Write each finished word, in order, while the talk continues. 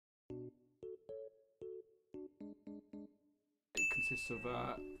consists of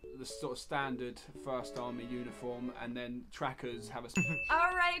the sort of standard First Army uniform, and then trackers have a...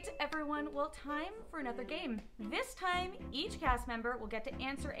 All right, everyone, well, time for another game. This time, each cast member will get to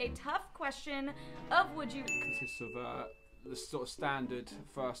answer a tough question of would you... consists of the sort of standard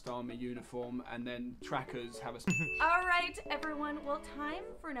First Army uniform, and then trackers have a... All right, everyone, well, time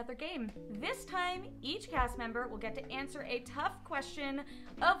for another game. This time, each cast member will get to answer a tough question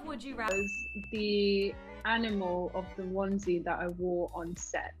of would you rather... The animal of the onesie that I wore on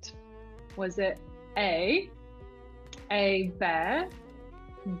set. Was it A bear,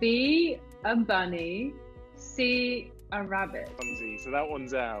 B, a bunny, C, a rabbit? So that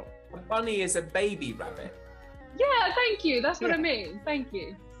one's out. A bunny is a baby rabbit. Yeah, thank you. That's what I mean. Thank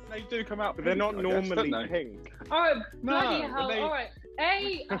you. They do come out, but they're not normally pink. Oh, bloody No, hell. they- All right.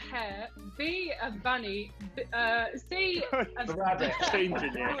 A hare, B, a bunny, C, A rabbit.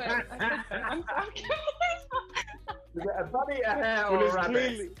 Changing All it. right, I'm Is it a bunny, a hare, Well, or a it's rabbit?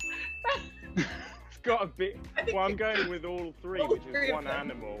 clearly... It's got a bit... Well, I'm going with all three, which is one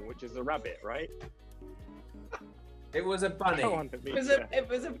animal, which is a rabbit, right? It was a bunny. Go on, It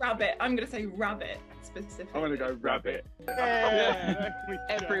was a rabbit. I'm going to say rabbit specifically. I'm going to go rabbit. Yeah. There we go.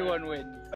 Everyone wins.